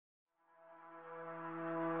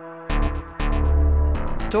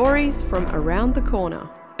stories from around the corner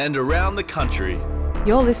and around the country.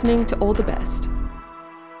 You're listening to All the Best.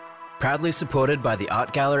 Proudly supported by the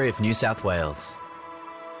Art Gallery of New South Wales.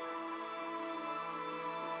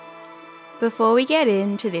 Before we get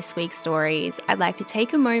into this week's stories, I'd like to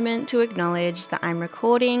take a moment to acknowledge that I'm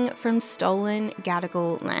recording from stolen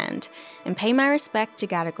Gadigal land and pay my respect to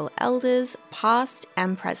Gadigal elders, past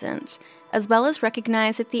and present, as well as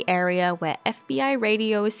recognise that the area where FBI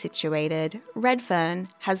Radio is situated, Redfern,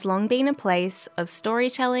 has long been a place of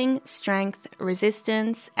storytelling, strength,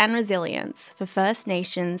 resistance and resilience for First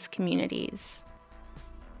Nations communities.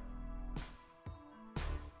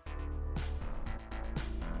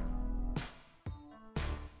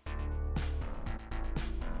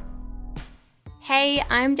 Hey,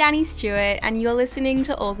 I'm Danny Stewart and you're listening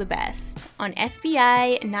to All the Best on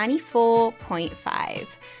FBI 94.5.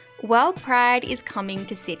 World Pride is coming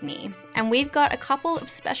to Sydney and we've got a couple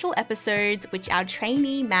of special episodes which our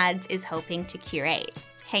trainee Mads is helping to curate.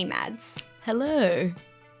 Hey Mads. Hello.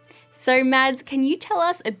 So Mads, can you tell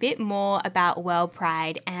us a bit more about World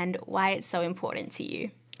Pride and why it's so important to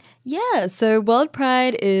you? Yeah, so World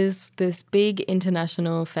Pride is this big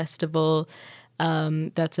international festival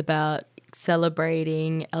that's about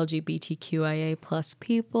celebrating LGBTQIA plus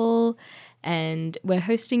people, and we're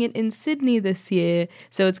hosting it in Sydney this year,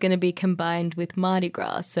 so it's going to be combined with Mardi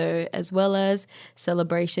Gras. So as well as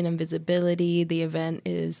celebration and visibility, the event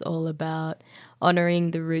is all about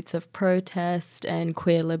honouring the roots of protest and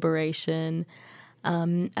queer liberation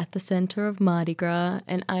at the centre of Mardi Gras,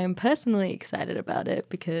 and I am personally excited about it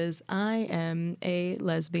because I am a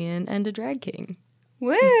lesbian and a drag king.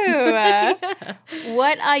 Woo!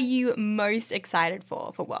 What are you most excited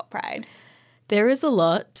for World Pride? There is a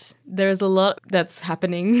lot. There's a lot that's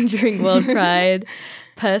happening during World Pride.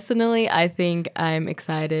 Personally, I think I'm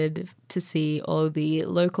excited to see all the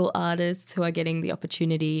local artists who are getting the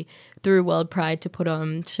opportunity through World Pride to put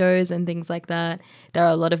on shows and things like that. There are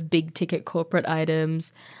a lot of big ticket corporate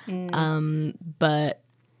items, but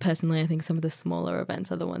personally I think some of the smaller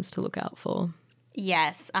events are the ones to look out for.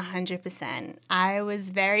 Yes, 100%. I was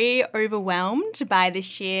very overwhelmed by the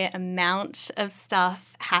sheer amount of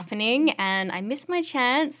stuff happening and I missed my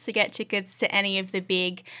chance to get tickets to any of the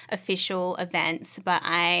big official events, but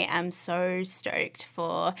I am so stoked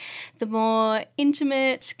for the more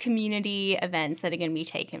intimate community events that are going to be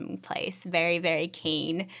taking place. Very, very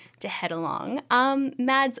keen to head along.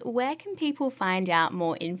 Mads, where can people find out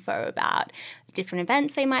more info about different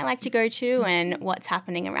events they might like to go to and what's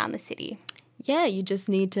happening around the city? Yeah, you just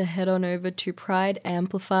need to head on over to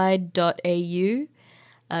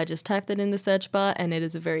prideamplified.au. Just type that in the search bar and it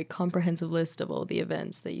is a very comprehensive list of all the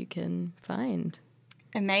events that you can find.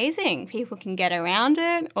 Amazing. People can get around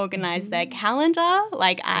it, organise their calendar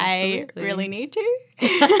like Absolutely. I really need to.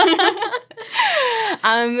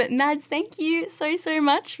 Mads, thank you so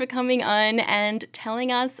much for coming on and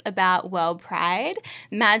telling us about World Pride.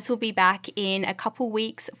 Mads will be back in a couple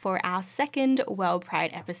weeks for our second World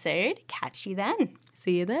Pride episode. Catch you then.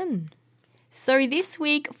 See you then. So this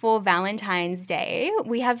week for Valentine's Day,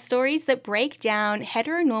 we have stories that break down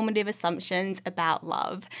heteronormative assumptions about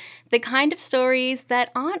love, the kind of stories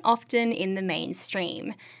that aren't often in the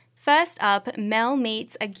mainstream. First up, Mel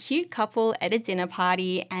meets a cute couple at a dinner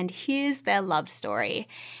party and hears their love story,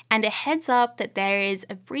 and a heads up that there is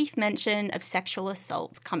a brief mention of sexual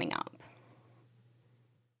assault coming up.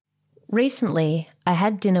 Recently, I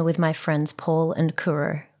had dinner with my friends Paul and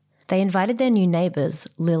Kuro. They invited their new neighbours,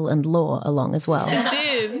 Lil and Law, along as well. I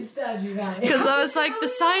did. Because I was like, the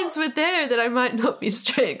signs were there that I might not be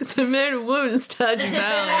straight because I married a woman in Stardew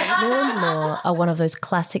Valley. Lil and Law are one of those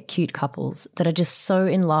classic cute couples that are just so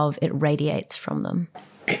in love it radiates from them.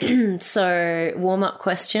 So, warm-up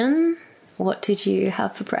question. What did you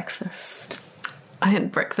have for breakfast? I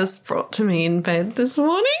had breakfast brought to me in bed this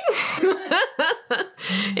morning.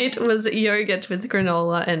 It was yogurt with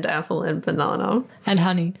granola and apple and banana. And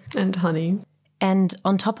honey. And honey. And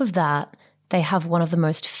on top of that, they have one of the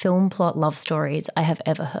most film plot love stories I have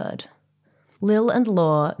ever heard. Lil and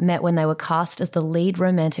Law met when they were cast as the lead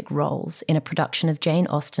romantic roles in a production of Jane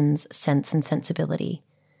Austen's Sense and Sensibility.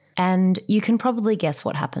 And you can probably guess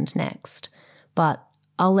what happened next, but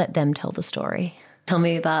I'll let them tell the story. Tell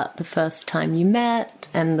me about the first time you met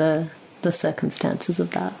and the circumstances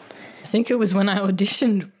of that. I think it was when I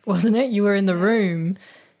auditioned, wasn't it? You were in the room.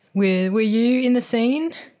 Were you in the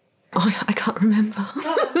scene? Oh, I can't remember.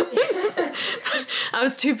 I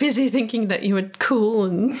was too busy thinking that you were cool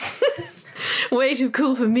and way too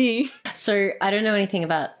cool for me. So I don't know anything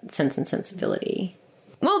about Sense and Sensibility.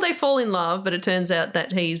 they fall in love, but it turns out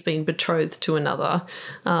that he's been betrothed to another.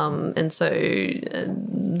 And so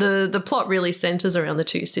the plot really centres around the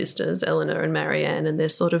two sisters, Eleanor and Marianne, and their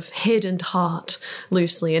sort of head and heart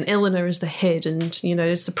loosely. And Eleanor is the head and, you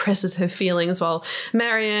know, suppresses her feelings, while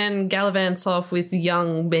Marianne gallivants off with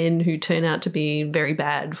young men who turn out to be very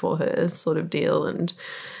bad for her sort of deal. And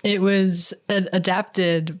it was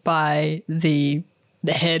adapted by the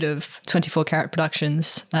head of 24 Carat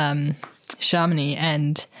Productions, Sharmini,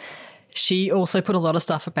 and she also put a lot of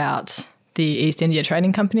stuff about the East India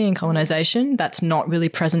Trading Company and colonisation that's not really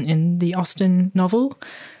present in the Austen novel.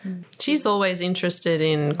 She's always interested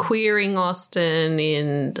in queering Austen,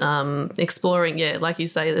 in exploring, like you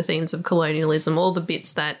say, the themes of colonialism, all the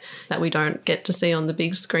bits that we don't get to see on the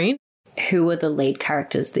big screen. Who were the lead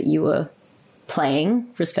characters that you were playing,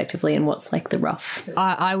 respectively, and what's like the rough?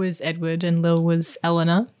 I was Edward and Lil was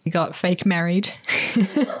Eleanor. We got fake married.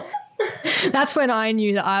 That's when I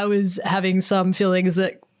knew that I was having some feelings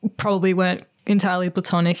that probably weren't entirely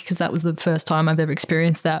platonic, because that was the first time I've ever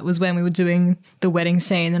experienced that, was when we were doing the wedding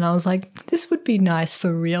scene, and I was like, this would be nice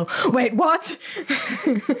for real. Wait, what?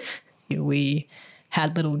 We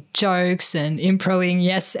had little jokes and improing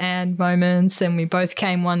yes and moments, and we both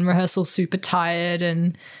came one rehearsal super tired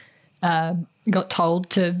and got told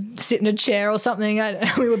to sit in a chair or something.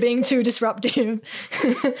 We were being too disruptive.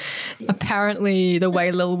 Apparently, the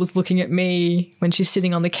way Lil was looking at me when she's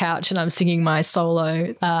sitting on the couch and I'm singing my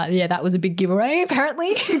solo, that was a big giveaway,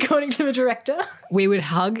 apparently, according to the director. We would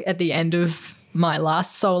hug at the end of my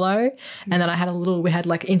last solo, and then we had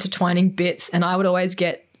like intertwining bits, and I would always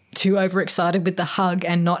get too overexcited with the hug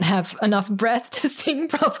and not have enough breath to sing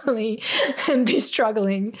properly and be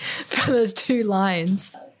struggling for those two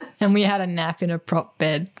lines. And we had a nap in a prop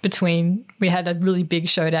bed we had a really big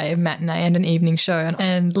show day, a matinee and an evening show.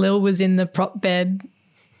 And Lil was in the prop bed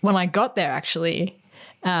when I got there, actually,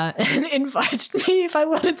 and invited me if I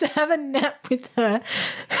wanted to have a nap with her.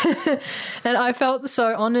 And I felt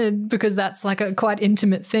so honoured, because that's like a quite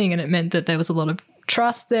intimate thing, and it meant that there was a lot of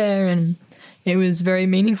trust there, and it was very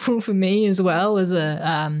meaningful for me as well as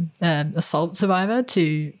an assault survivor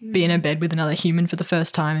to be in a bed with another human for the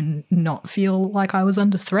first time and not feel like I was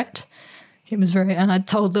under threat. It was and I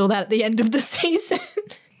told Lil that at the end of the season.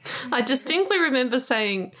 I distinctly remember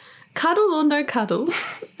saying, cuddle or no cuddle?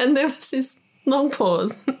 And there was this long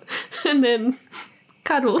pause and then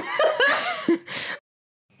cuddle.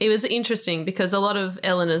 It was interesting because a lot of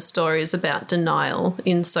Eleanor's story is about denial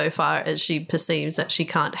insofar as she perceives that she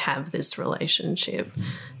can't have this relationship.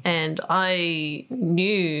 And I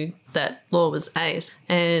knew that Law was ace,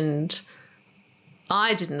 and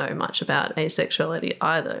I didn't know much about asexuality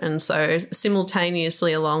either. And so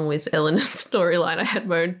simultaneously, along with Eleanor's storyline, I had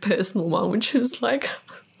my own personal one, which was like,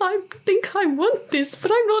 I think I want this, but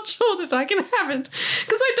I'm not sure that I can have it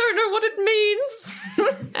because I don't know what it means.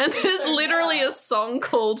 And there's literally a song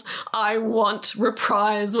called I Want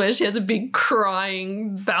Reprise where she has a big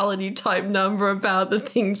crying ballady type number about the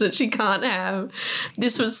things that she can't have.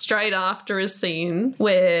 This was straight after a scene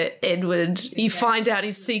where Edward, you find out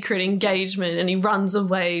his secret engagement and he runs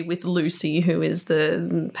away with Lucy, who is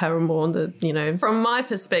the paramour, from my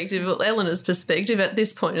perspective, Eleanor's perspective, at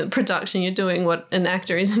this point in the production, you're doing what an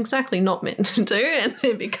actor is exactly not meant to do, and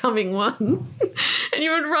they're becoming one. And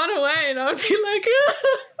you would run away and I would be like, ah.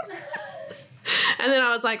 And then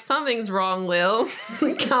I was like, something's wrong, Lil.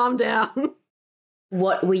 Calm down.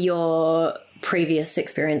 What were your previous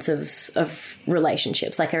experiences of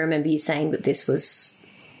relationships? Like, I remember you saying that this was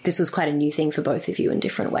quite a new thing for both of you in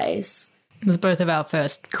different ways. It was both of our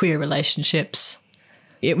first queer relationships.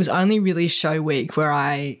 It was only really show week where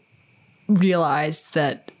I realised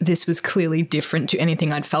that this was clearly different to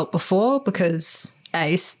anything I'd felt before, because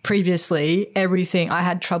previously, everything, I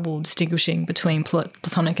had trouble distinguishing between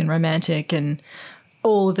platonic and romantic and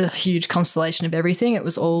all of the huge constellation of everything. It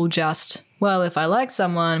was all just, well, if I like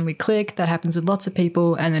someone, we click, that happens with lots of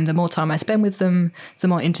people, and then the more time I spend with them, the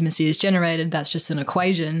more intimacy is generated. That's just an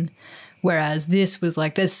equation. Whereas this was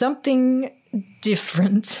like, there's something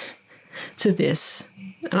different to this.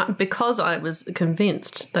 Because I was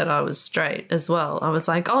convinced that I was straight as well, I was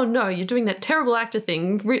like, oh no, you're doing that terrible actor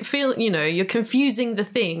thing, you're confusing the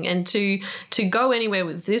thing, and to go anywhere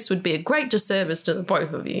with this would be a great disservice to the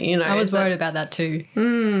both of you, I was worried about that too.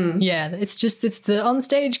 Yeah, it's the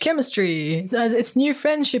onstage chemistry, it's new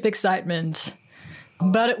friendship excitement,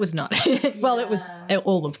 but it was not. Well, it was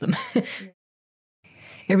all of them.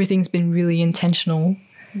 Everything's been really intentional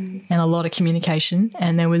and a lot of communication,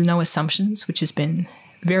 and there were no assumptions, which has been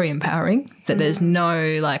very empowering, that there's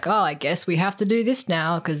no like, oh, I guess we have to do this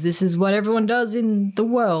now because this is what everyone does in the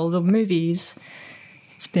world of movies.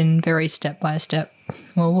 It's been very step by step.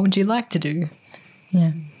 well, what would you like to do?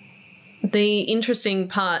 Yeah. The interesting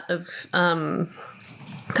part of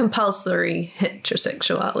compulsory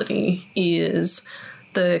heterosexuality is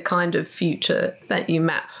the kind of future that you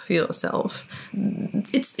map for yourself.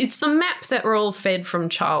 It's the map that we're all fed from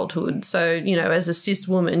childhood. So, you know, as a cis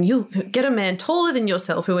woman, you'll get a man taller than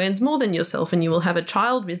yourself who earns more than yourself, and you will have a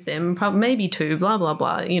child with them, maybe two, blah, blah,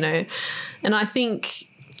 blah, you know. And I think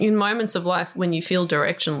in moments of life when you feel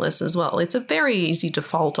directionless as well, it's a very easy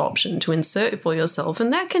default option to insert for yourself,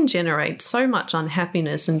 and that can generate so much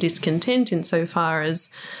unhappiness and discontent insofar as,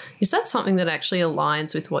 is that something that actually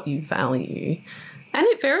aligns with what you value? And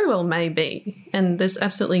it very well may be, and there's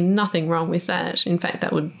absolutely nothing wrong with that. In fact,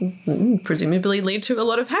 that would presumably lead to a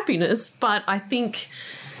lot of happiness. But I think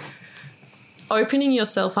opening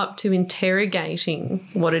yourself up to interrogating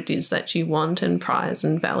what it is that you want and prize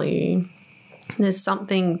and value, there's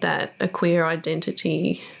something that a queer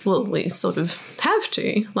identity, well, we sort of have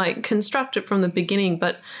to, like, construct it from the beginning,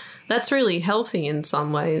 but that's really healthy in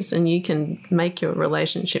some ways, and you can make your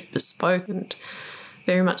relationship bespoke and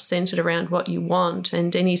very much centred around what you want,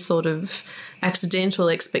 and any sort of accidental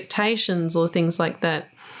expectations or things like that,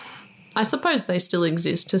 I suppose they still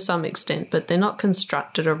exist to some extent, but they're not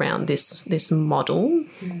constructed around this model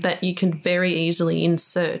that you can very easily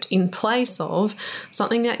insert in place of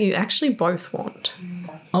something that you actually both want.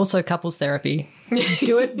 Also, couples therapy.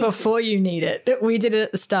 Do it before you need it. We did it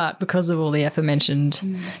at the start because of all the aforementioned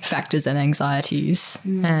factors and anxieties,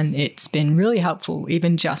 and it's been really helpful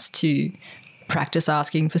even just to practice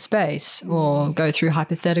asking for space or go through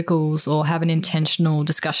hypotheticals or have an intentional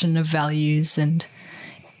discussion of values, and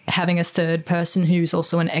having a third person who's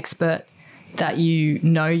also an expert that you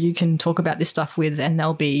know you can talk about this stuff with, and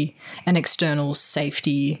there'll be an external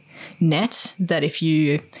safety net that if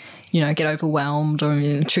you get overwhelmed or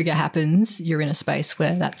a trigger happens, you're in a space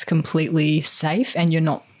where that's completely safe and you're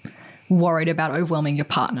not worried about overwhelming your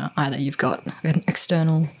partner either. You've got an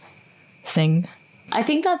external thing. I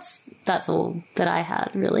think that's all that I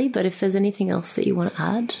had, really. But if there's anything else that you want to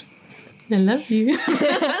add. I love you.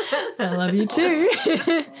 I love you too.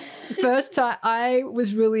 First time I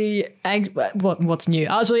was really what's new?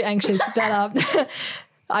 I was really anxious that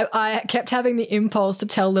I kept having the impulse to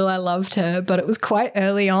tell Lil I loved her, but it was quite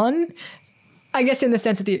early on, I guess, in the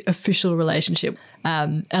sense of the official relationship.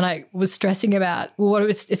 And I was stressing about,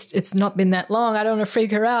 it's not been that long. I don't want to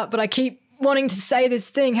freak her out, but I keep wanting to say this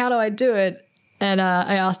thing. How do I do it? And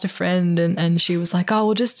I asked a friend, and she was like, oh,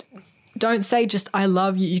 well, just don't say just I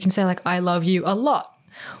love you. You can say like I love you a lot,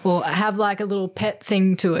 or have like a little pet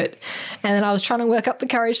thing to it. And then I was trying to work up the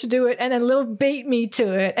courage to do it, and then Lil beat me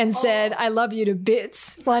to it and said I love you to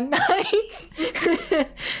bits one night.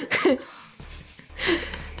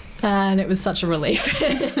 And it was such a relief.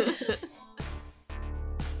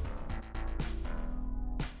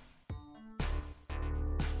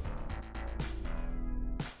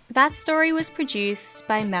 That story was produced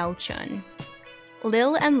by Mel Chun.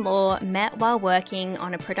 Lil and Law met while working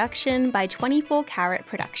on a production by 24 Carat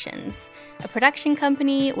Productions, a production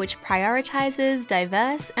company which prioritizes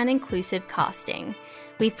diverse and inclusive casting.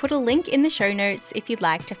 We've put a link in the show notes if you'd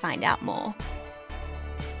like to find out more.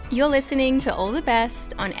 You're listening to All the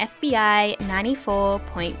Best on FBI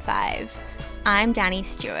 94.5. I'm Danny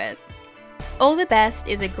Stewart. All the Best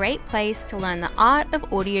is a great place to learn the art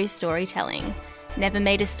of audio storytelling. Never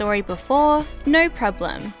made a story before? No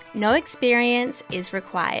problem. No experience is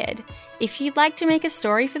required. If you'd like to make a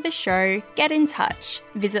story for the show, get in touch.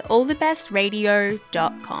 Visit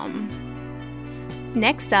allthebestradio.com.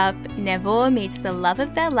 Next up, Nevor meets the love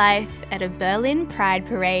of their life at a Berlin Pride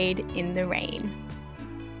parade in the rain.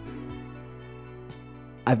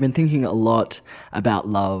 I've been thinking a lot about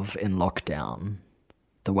love in lockdown.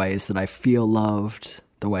 The ways that I feel loved,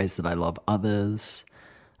 the ways that I love others,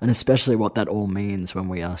 and especially what that all means when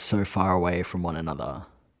we are so far away from one another.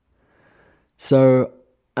 So,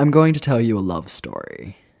 I'm going to tell you a love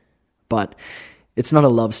story. But it's not a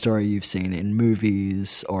love story you've seen in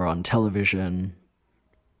movies or on television,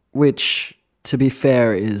 which, to be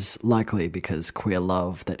fair, is likely because queer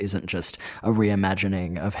love that isn't just a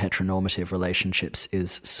reimagining of heteronormative relationships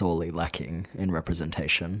is sorely lacking in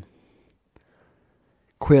representation.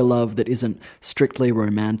 Queer love that isn't strictly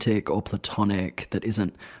romantic or platonic, that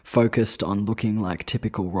isn't focused on looking like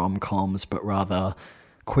typical rom-coms, but rather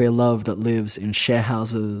queer love that lives in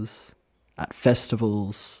sharehouses, at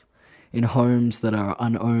festivals, in homes that are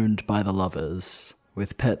unowned by the lovers,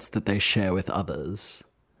 with pets that they share with others.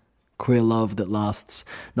 Queer love that lasts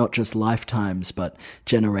not just lifetimes, but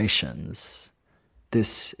generations.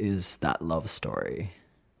 This is that love story.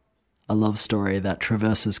 A love story that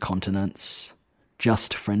traverses continents,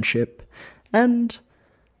 just friendship, and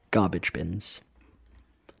garbage bins.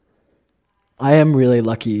 I am really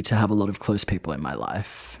lucky to have a lot of close people in my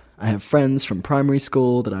life. I have friends from primary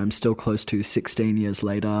school that I'm still close to 16 years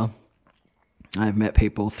later. I've met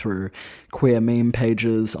people through queer meme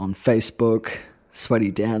pages on Facebook,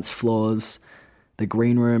 sweaty dance floors, the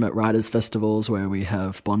green room at writers' festivals where we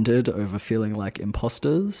have bonded over feeling like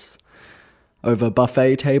imposters, over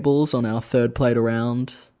buffet tables on our third plate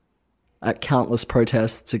around, at countless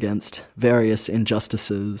protests against various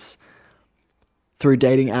injustices, through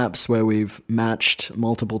dating apps where we've matched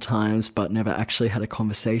multiple times but never actually had a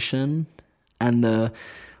conversation, and the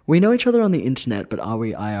we know each other on the internet but are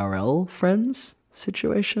we IRL friends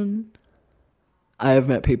situation. I have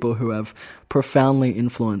met people who have profoundly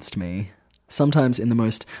influenced me, sometimes in the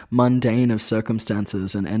most mundane of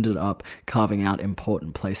circumstances, and ended up carving out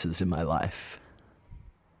important places in my life.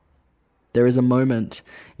 There is a moment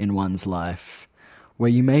in one's life where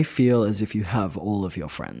you may feel as if you have all of your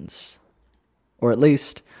friends, or at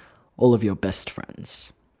least all of your best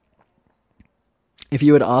friends. If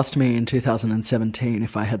you had asked me in 2017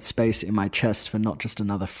 if I had space in my chest for not just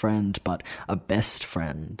another friend, but a best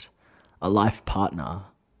friend, a life partner,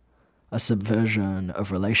 a subversion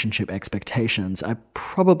of relationship expectations, I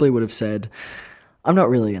probably would have said, I'm not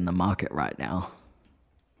really in the market right now.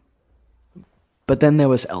 But then there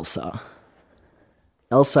was Elsa.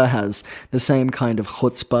 Elsa has the same kind of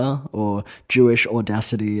chutzpah or Jewish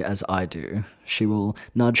audacity as I do. She will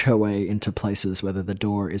nudge her way into places whether the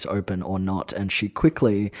door is open or not, and she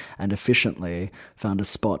quickly and efficiently found a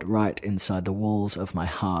spot right inside the walls of my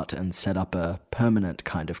heart and set up a permanent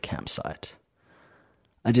kind of campsite.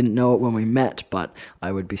 I didn't know it when we met, but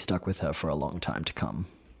I would be stuck with her for a long time to come.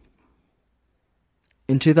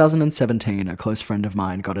 In 2017, a close friend of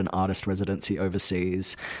mine got an artist residency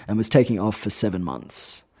overseas and was taking off for 7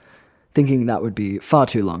 months. Thinking that would be far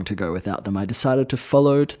too long to go without them, I decided to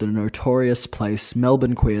follow to the notorious place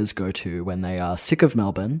Melbourne queers go to when they are sick of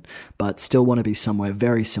Melbourne, but still want to be somewhere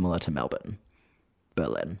very similar to Melbourne: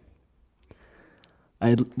 Berlin. I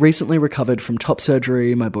had recently recovered from top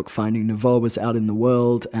surgery, my book Finding Nouveau was out in the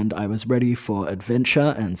world, and I was ready for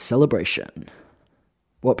adventure and celebration.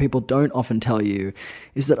 What people don't often tell you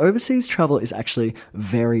is that overseas travel is actually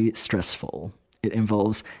very stressful. It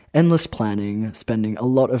involves endless planning, spending a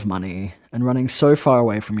lot of money, and running so far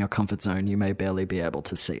away from your comfort zone you may barely be able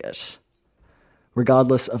to see it.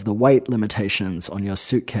 Regardless of the weight limitations on your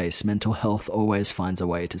suitcase, mental health always finds a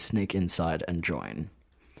way to sneak inside and join.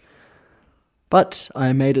 But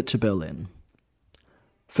I made it to Berlin.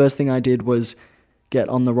 First thing I did was get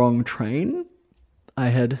on the wrong train. I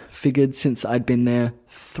had figured since I'd been there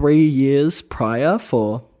 3 years prior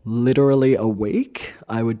for literally a week,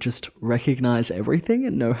 I would just recognize everything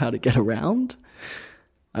and know how to get around.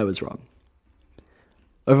 I was wrong.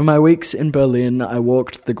 Over my weeks in Berlin, I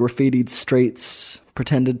walked the graffitied streets,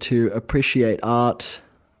 pretended to appreciate art,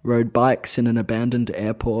 rode bikes in an abandoned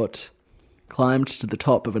airport, climbed to the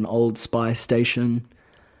top of an old spy station,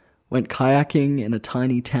 went kayaking in a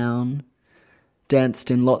tiny town,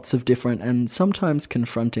 danced in lots of different and sometimes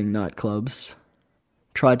confronting nightclubs,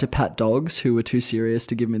 tried to pat dogs who were too serious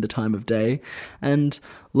to give me the time of day, and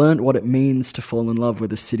learnt what it means to fall in love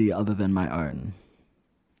with a city other than my own.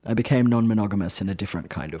 I became non-monogamous in a different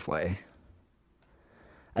kind of way.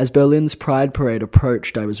 As Berlin's Pride Parade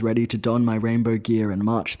approached, I was ready to don my rainbow gear and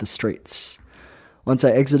march the streets. Once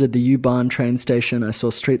I exited the U-Bahn train station, I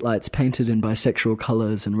saw streetlights painted in bisexual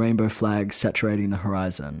colours and rainbow flags saturating the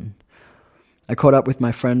horizon. I caught up with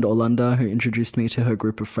my friend Orlando, who introduced me to her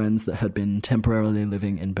group of friends that had been temporarily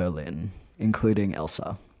living in Berlin, including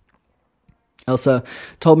Elsa. Elsa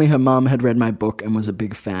told me her mum had read my book and was a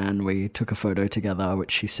big fan. We took a photo together,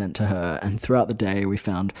 which she sent to her, and throughout the day we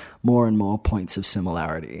found more and more points of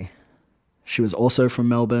similarity. She was also from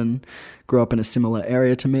Melbourne, grew up in a similar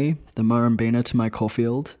area to me, the Murrumbina to my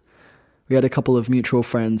Caulfield. We had a couple of mutual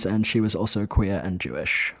friends, and she was also queer and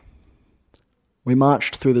Jewish. We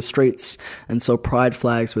marched through the streets and saw pride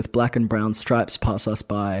flags with black and brown stripes pass us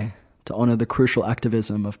by to honour the crucial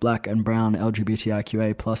activism of black and brown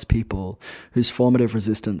LGBTIQA plus people whose formative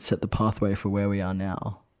resistance set the pathway for where we are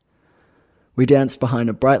now. We danced behind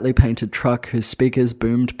a brightly painted truck whose speakers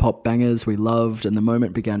boomed pop bangers we loved, and the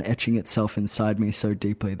moment began etching itself inside me so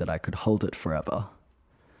deeply that I could hold it forever.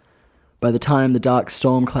 By the time the dark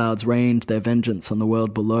storm clouds rained their vengeance on the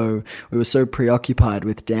world below, we were so preoccupied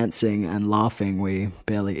with dancing and laughing we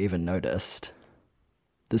barely even noticed.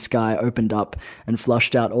 The sky opened up and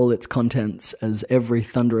flushed out all its contents as every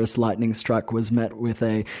thunderous lightning strike was met with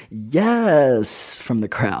a "yes" from the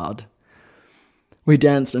crowd. We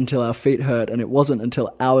danced until our feet hurt, and it wasn't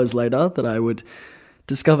until hours later that I would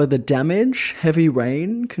discover the damage heavy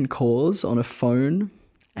rain can cause on a phone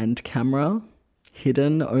and camera,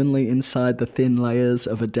 hidden only inside the thin layers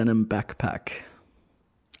of a denim backpack.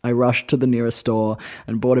 I rushed to the nearest store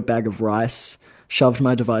and bought a bag of rice, shoved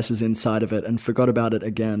my devices inside of it, and forgot about it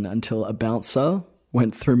again until a bouncer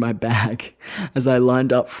went through my bag as I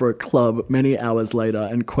lined up for a club many hours later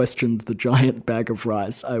and questioned the giant bag of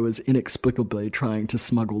rice I was inexplicably trying to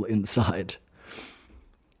smuggle inside.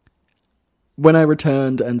 When I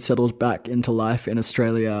returned and settled back into life in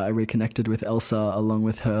Australia, I reconnected with Elsa along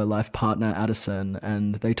with her life partner Addison,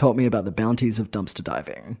 and they taught me about the bounties of dumpster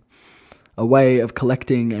diving, a way of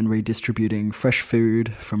collecting and redistributing fresh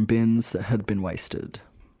food from bins that had been wasted.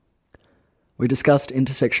 We discussed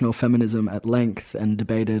intersectional feminism at length and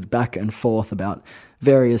debated back and forth about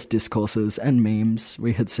various discourses and memes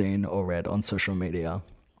we had seen or read on social media.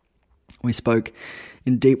 We spoke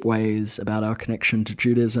in deep ways about our connection to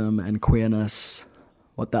Judaism and queerness,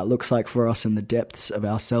 what that looks like for us in the depths of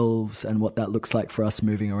ourselves, and what that looks like for us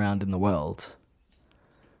moving around in the world.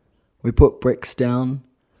 We put bricks down,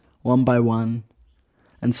 one by one,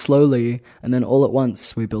 and slowly, and then all at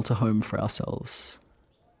once, we built a home for ourselves.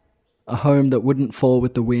 A home that wouldn't fall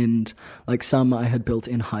with the wind like some I had built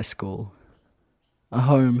in high school. A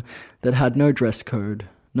home that had no dress code,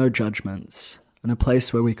 no judgments, and a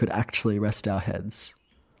place where we could actually rest our heads.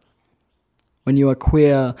 When you are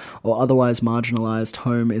queer or otherwise marginalised,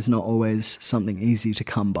 home is not always something easy to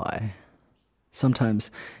come by. Sometimes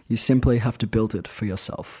you simply have to build it for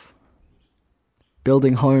yourself.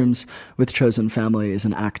 Building homes with chosen family is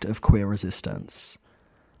an act of queer resistance.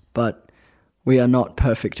 But we are not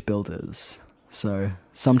perfect builders, so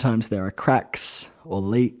sometimes there are cracks or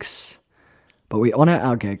leaks, but we honour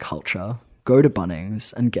our gay culture, go to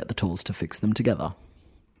Bunnings, and get the tools to fix them together.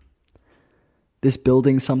 This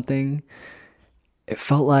building something, it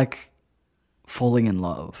felt like falling in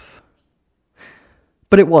love.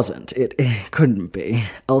 But it wasn't. It couldn't be.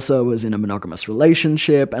 Elsa was in a monogamous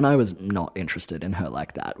relationship, and I was not interested in her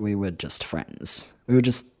like that. We were just friends. We were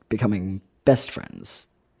just becoming best friends.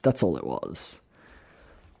 That's all it was.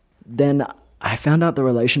 Then I found out the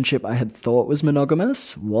relationship I had thought was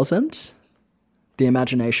monogamous wasn't. The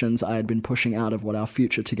imaginations I had been pushing out of what our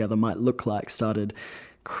future together might look like started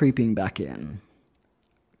creeping back in.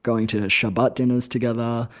 Going to Shabbat dinners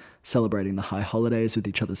together, celebrating the high holidays with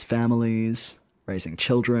each other's families, raising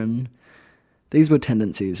children. These were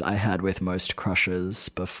tendencies I had with most crushes.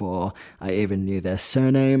 Before I even knew their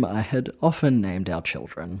surname, I had often named our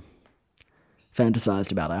children.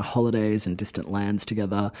 Fantasized about our holidays and distant lands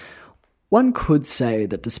together. One could say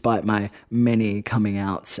that despite my many coming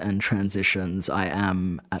outs and transitions, I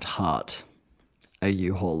am, at heart, a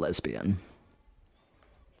U-Haul lesbian.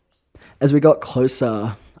 As we got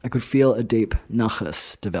closer, I could feel a deep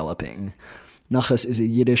nachas developing. Nachas is a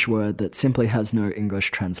Yiddish word that simply has no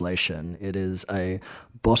English translation. It is a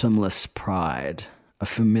bottomless pride, a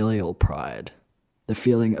familial pride, the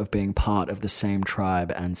feeling of being part of the same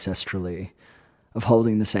tribe ancestrally, of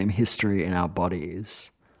holding the same history in our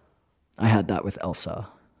bodies. I had that with Elsa.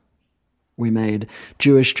 We made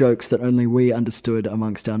Jewish jokes that only we understood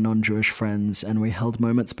amongst our non-Jewish friends, and we held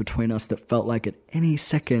moments between us that felt like at any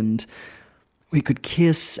second we could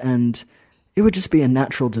kiss and it would just be a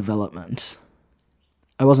natural development.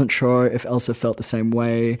 I wasn't sure if Elsa felt the same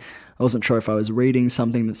way. I wasn't sure if I was reading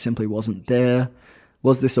something that simply wasn't there.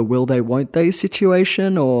 Was this a will they, won't they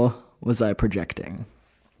situation, or was I projecting?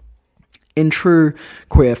 In true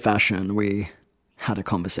queer fashion, we had a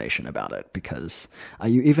conversation about it, because are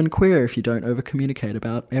you even queer if you don't over-communicate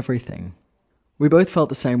about everything? We both felt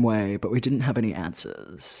the same way, but we didn't have any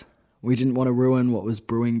answers. We didn't want to ruin what was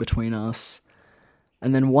brewing between us.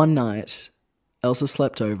 And then one night, Elsa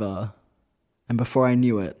slept over, and before I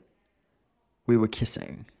knew it, we were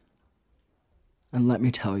kissing. And let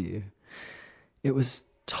me tell you, it was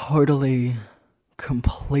totally,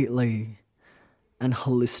 completely, and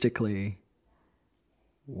holistically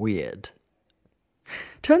weird.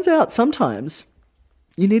 Turns out sometimes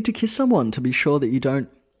you need to kiss someone to be sure that you don't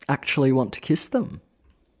actually want to kiss them.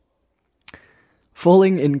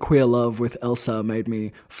 Falling in queer love with Elsa made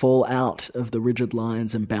me fall out of the rigid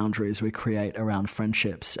lines and boundaries we create around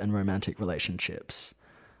friendships and romantic relationships.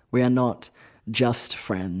 We are not just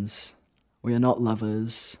friends. We are not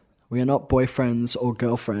lovers. We are not boyfriends or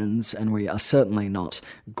girlfriends, and we are certainly not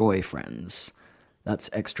goy friends. That's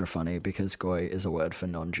extra funny because goy is a word for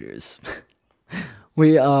non-Jews.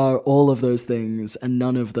 We are all of those things and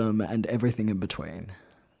none of them and everything in between.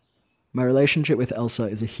 My relationship with Elsa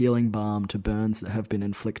is a healing balm to burns that have been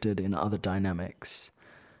inflicted in other dynamics.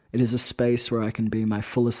 It is a space where I can be my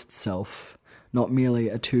fullest self, not merely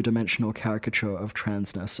a two-dimensional caricature of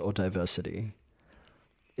transness or diversity.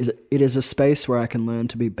 It is a space where I can learn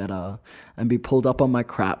to be better and be pulled up on my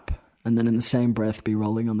crap, and then in the same breath be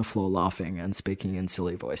rolling on the floor laughing and speaking in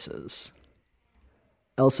silly voices.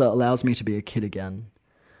 Elsa allows me to be a kid again,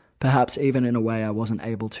 perhaps even in a way I wasn't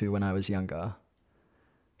able to when I was younger.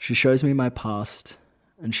 She shows me my past,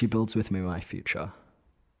 and she builds with me my future.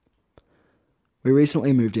 We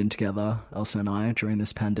recently moved in together, Elsa and I, during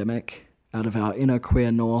this pandemic, out of our inner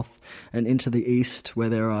queer north and into the east, where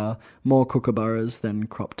there are more kookaburras than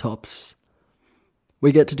crop tops.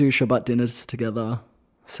 We get to do Shabbat dinners together,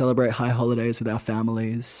 celebrate high holidays with our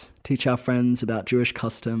families, teach our friends about Jewish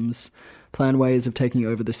customs, plan ways of taking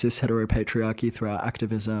over the cis-heteropatriarchy through our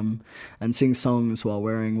activism, and sing songs while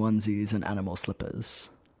wearing onesies and animal slippers.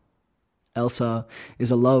 Elsa is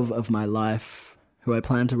a love of my life, who I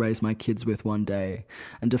plan to raise my kids with one day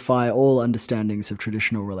and defy all understandings of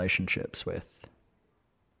traditional relationships with.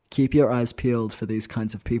 Keep your eyes peeled for these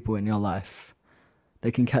kinds of people in your life.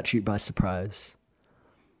 They can catch you by surprise.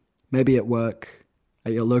 Maybe at work,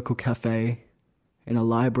 at your local cafe, in a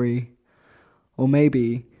library, or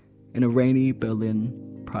maybe in a rainy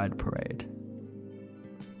Berlin Pride parade.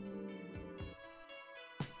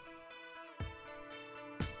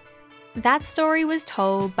 That story was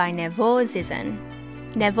told by Nevor Zizan.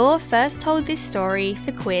 Nevor first told this story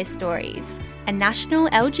for Queer Stories, a national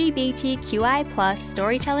LGBTQI+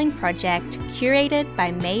 storytelling project curated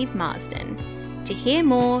by Maeve Marsden. To hear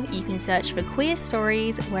more, you can search for Queer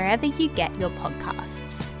Stories wherever you get your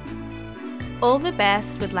podcasts. All the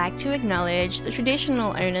Best would like to acknowledge the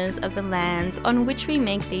traditional owners of the lands on which we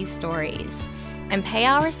make these stories, and pay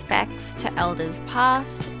our respects to elders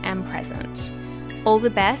past and present. All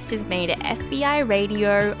the Best is made at FBI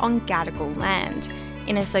Radio on Gadigal land,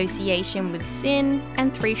 in association with SYN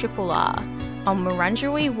and 3RRR on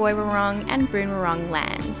Wurundjeri Woiwurrung and Boonwurrung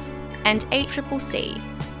lands, and 8CCC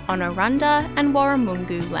on Arunda and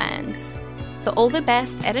Warramungu lands. The All the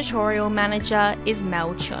Best editorial manager is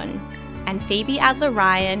Mel Chun, and Phoebe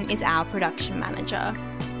Adler-Ryan is our production manager.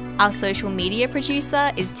 Our social media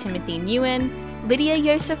producer is Timothy Nguyen, Lydia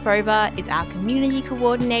Yosefova is our community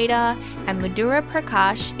coordinator, and Madhura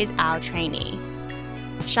Prakash is our trainee.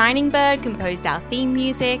 Shining Bird composed our theme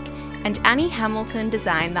music, and Annie Hamilton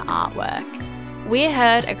designed the artwork. We're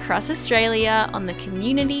heard across Australia on the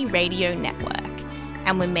Community Radio Network,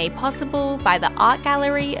 and were made possible by the Art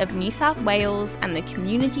Gallery of New South Wales and the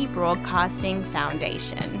Community Broadcasting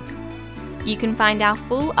Foundation. You can find our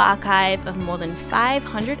full archive of more than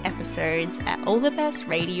 500 episodes at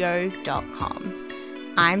allthebestradio.com.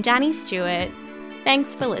 I'm Danny Stewart.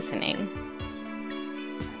 Thanks for listening.